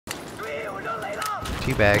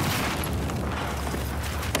Teabag.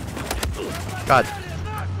 God.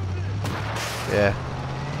 Yeah.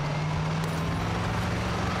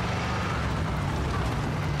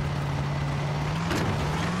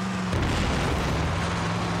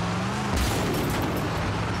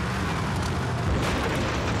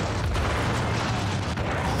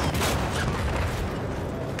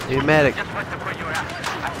 Need a medic. Just west of where you're at.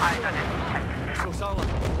 I done it. So Sala,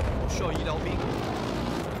 我需要医疗兵。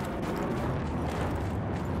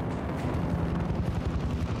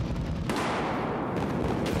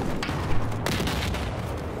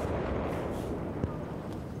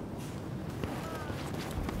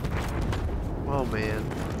Oh man.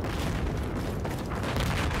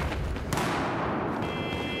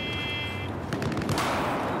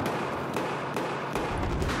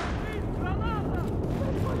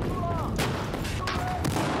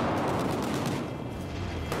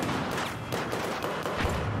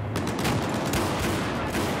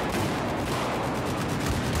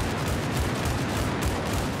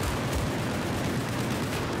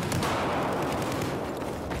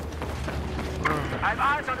 I've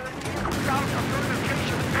eyes on the vehicle south of your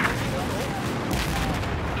location.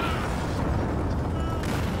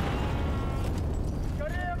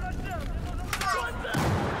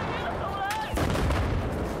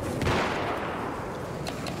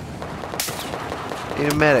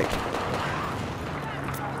 Need a medic.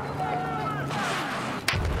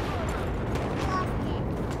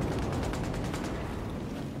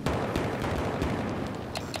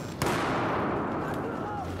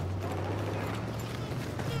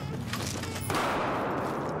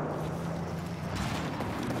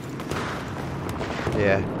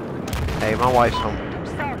 Yeah. Hey, my wife's home.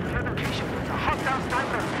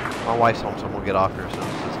 My wife's home, so I'm gonna get off here as soon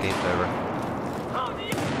as this game's over.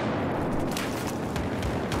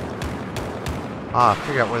 Ah, I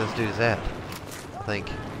figured out where this dude is at. I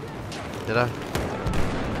think. Did I?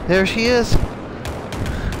 There she is!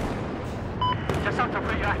 Just out of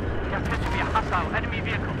where you're at, there appears to be a hostile enemy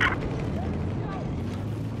vehicle.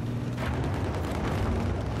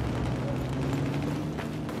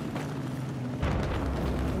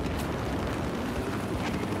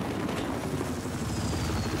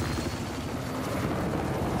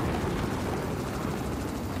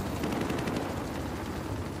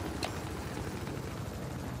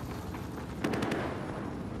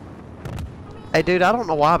 Hey dude, I don't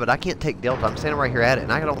know why, but I can't take Delta. I'm standing right here at it,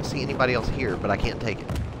 and I don't see anybody else here, but I can't take it.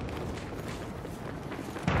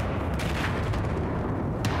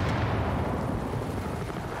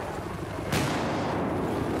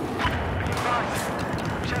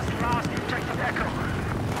 Just lost objective Echo.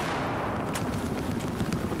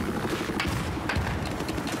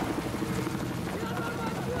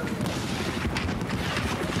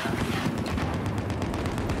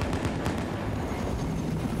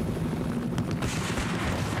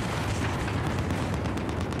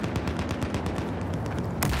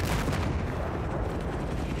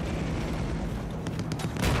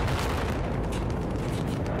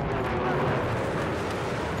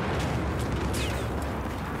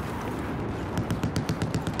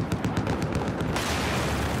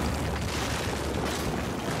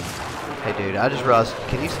 Hey dude, I just realized,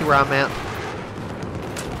 can you see where I'm at?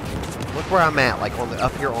 Look where I'm at, like on the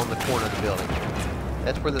up here on the corner of the building.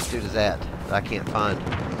 That's where this dude is at, that I can't find.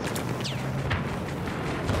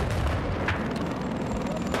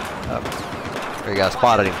 Oh. There you go,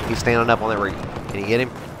 spotted him. He's standing up on that roof. Can you get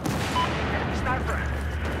him?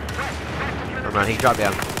 Never mind, he dropped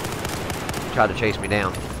down. He tried to chase me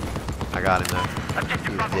down. I got him though.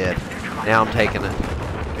 He was dead. Now I'm taking it.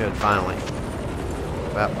 Good, finally.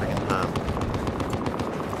 About freaking time.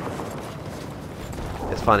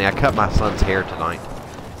 It's funny, I cut my son's hair tonight.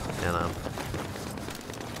 And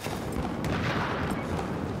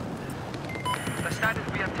The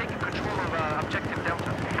status, we have taken control of objective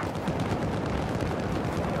Delta.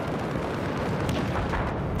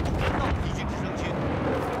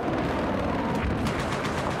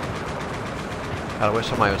 God, I wish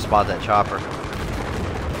somebody would spot that chopper.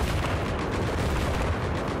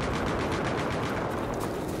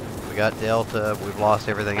 We got Delta, we've lost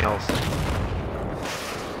everything else.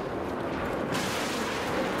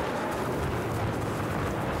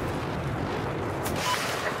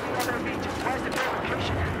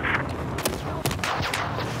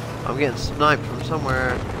 I'm getting sniped from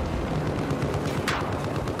somewhere.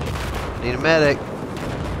 Need a medic.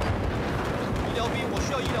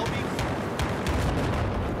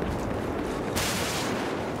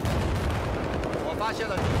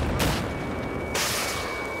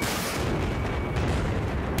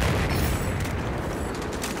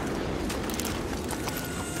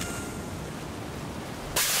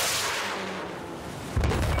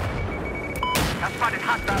 spotted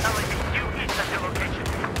hostile LAV due east of your location.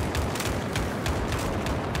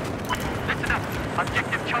 Listen up.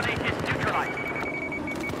 Objective Charlie is neutralized.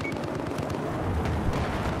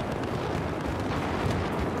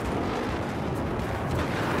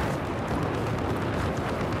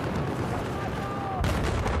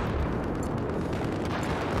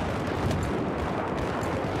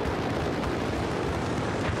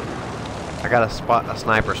 I got a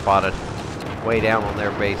sniper spotted way down on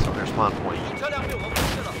their base, on their spawn point.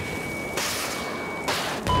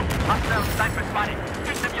 Hostile sniper spotted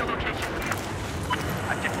east of your location.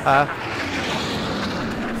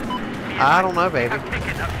 I don't know, baby.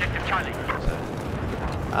 Taken objective Charlie.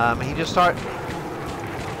 He just started.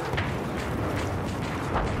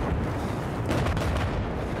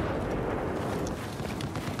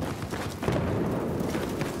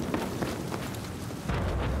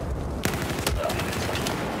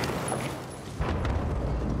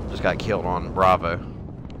 Just got killed on Bravo.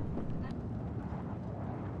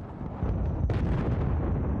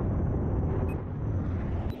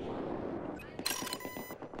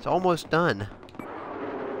 It's almost done.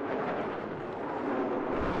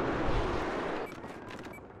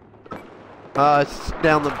 It's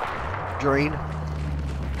down the drain.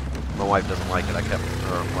 My wife doesn't like it. I kept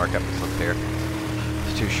this up there.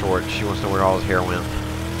 It's too short. She wants to know where all his hair went.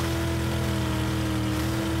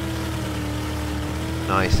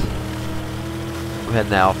 Nice. I'm heading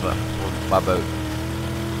to Alpha by boat.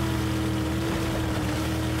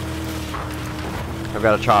 I've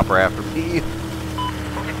got a chopper after me.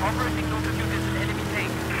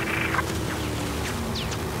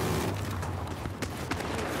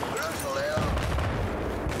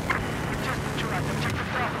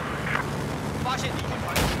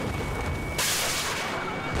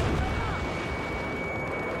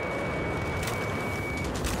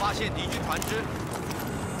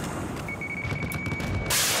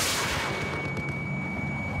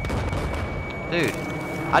 Dude,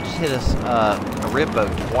 I just hit a rib boat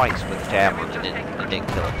twice with a javelin and it didn't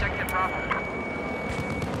kill it.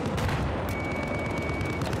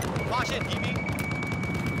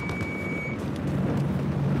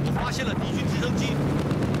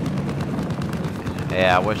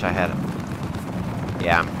 Yeah, I wish I had it.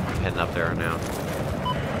 Yeah, I'm heading up there now.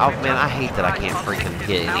 Oh man, I hate that I can't freaking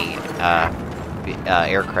hit any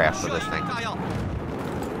aircraft with this thing.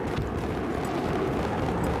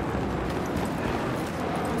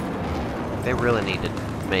 They really need to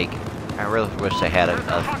make. I really wish they had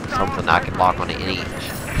something I could lock onto any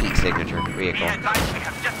heat signature vehicle.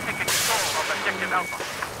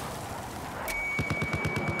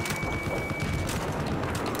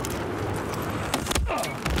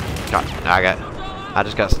 God, I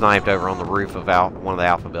just got sniped over on the roof of one of the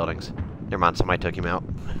Alpha buildings. Never mind, somebody took him out.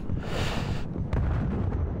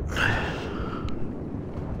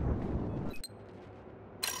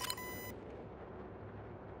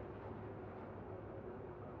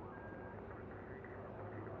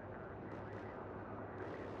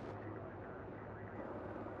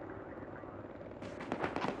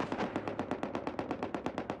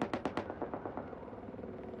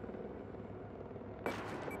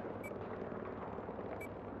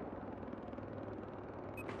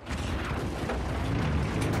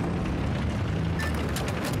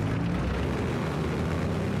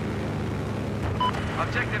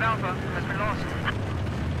 Objective Alpha has been lost.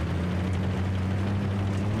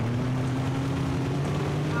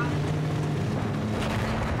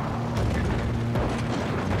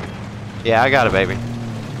 Yeah, I got it, baby.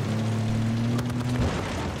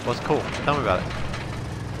 What's cool? Tell me about it.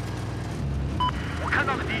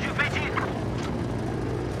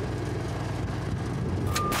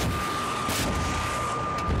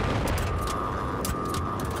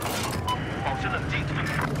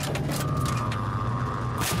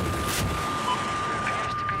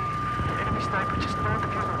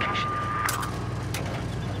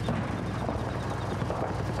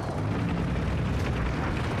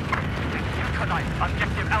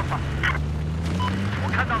 Objective Alpha.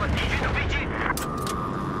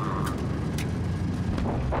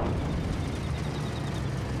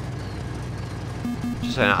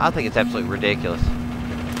 Just saying, I think it's absolutely ridiculous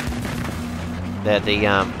that the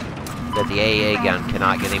AA gun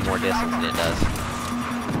cannot get any more distance than it does.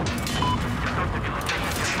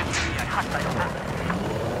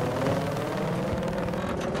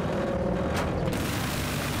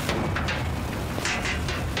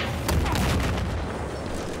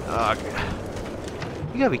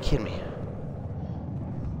 You gotta be kidding me.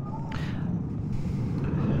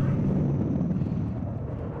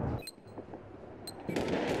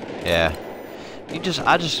 Yeah.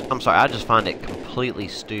 I'm sorry, I just find it completely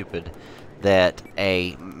stupid that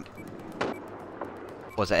a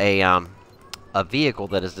vehicle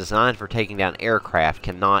that is designed for taking down aircraft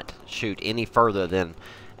cannot shoot any further than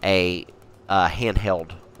a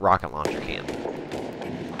handheld rocket launcher can.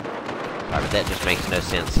 Sorry, but that just makes no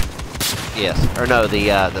sense. Yes, or no,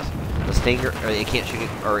 the Stinger, or it can't shoot it,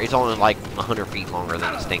 or it's only like 100 feet longer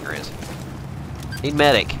than the Stinger is. Need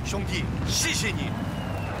medic.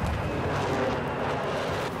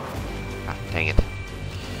 God, dang it.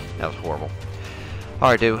 That was horrible.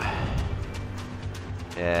 Alright, dude.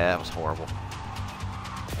 Yeah, that was horrible.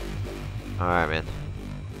 Alright, man.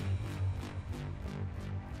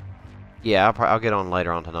 Yeah, I'll get on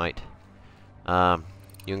later on tonight.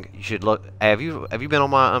 You should look. Have you been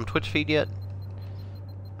on my Twitch feed yet?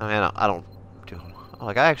 I mean, I don't do.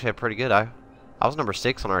 Like, I actually had pretty good. I was number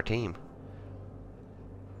 6 on our team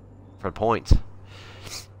for points.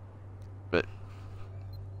 But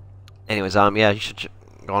anyways, yeah, you should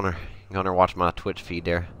go on there and watch my Twitch feed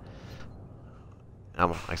there.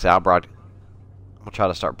 Like I said, I'm gonna try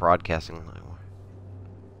to start broadcasting.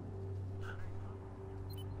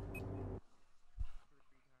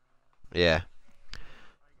 Yeah.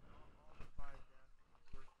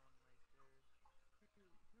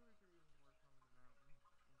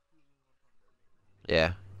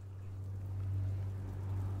 Yeah.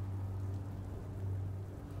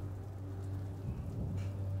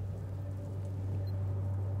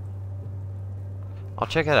 I'll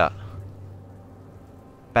check it out.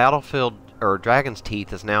 Battlefield, or Dragon's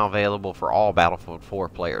Teeth, is now available for all Battlefield 4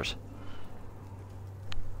 players.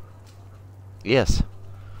 Yes.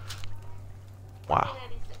 Wow.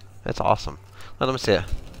 That's awesome. Let me see it.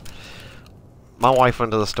 My wife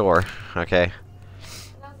went to the store, okay?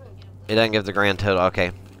 It doesn't give the grand total,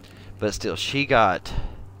 okay. But still, she got...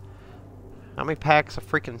 How many packs of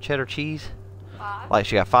freaking cheddar cheese? 5. Like,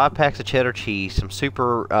 she got 5 packs of cheddar cheese, some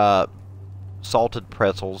super salted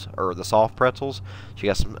pretzels, or the soft pretzels. She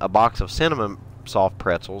got a box of cinnamon soft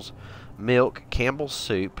pretzels, milk, Campbell's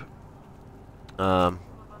soup, and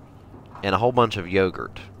a whole bunch of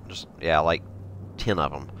yogurt. Just, yeah, like 10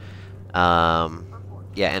 of them.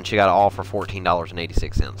 Yeah, and she got it all for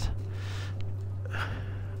 $14.86.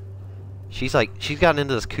 She's gotten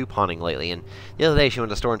into this couponing lately, and the other day she went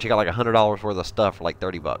to the store and she got like $100 worth of stuff for like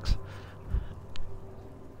 30 bucks.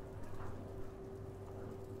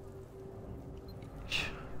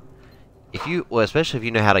 Especially if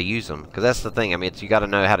you know how to use them, because that's the thing. I mean, you got to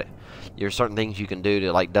know how to. There's certain things you can do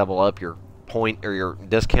to like double up your point or your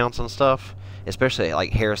discounts and stuff, especially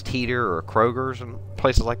like Harris Teeter or Kroger's and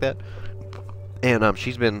places like that. And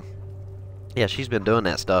she's been doing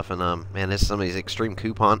that stuff, and man, this is some of these extreme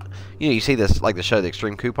coupon. You see this, like the show, the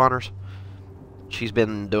Extreme Couponers. She's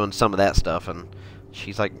been doing some of that stuff, and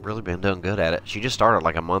she's like really been doing good at it. She just started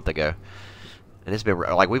like a month ago, and it's been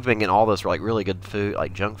like we've been getting all this like really good food,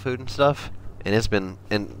 like junk food and stuff, and it's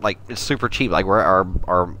like it's super cheap. Like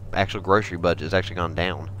our actual grocery budget has actually gone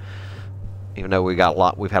down, even though we've had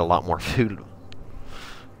a lot more food.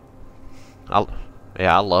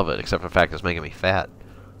 Yeah, I love it, except for the fact it's making me fat.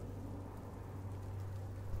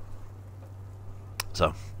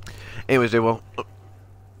 So, anyways, dude, well,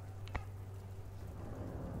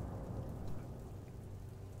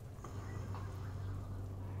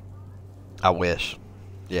 I wish.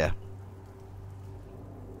 Yeah.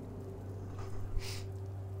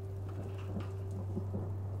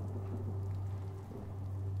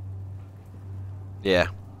 Yeah.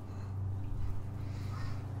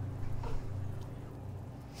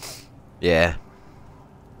 Yeah.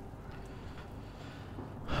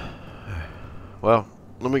 Well,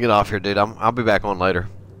 let me get off here, dude. I'll be back on later.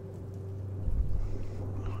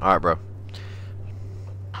 All right, bro.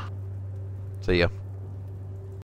 See ya.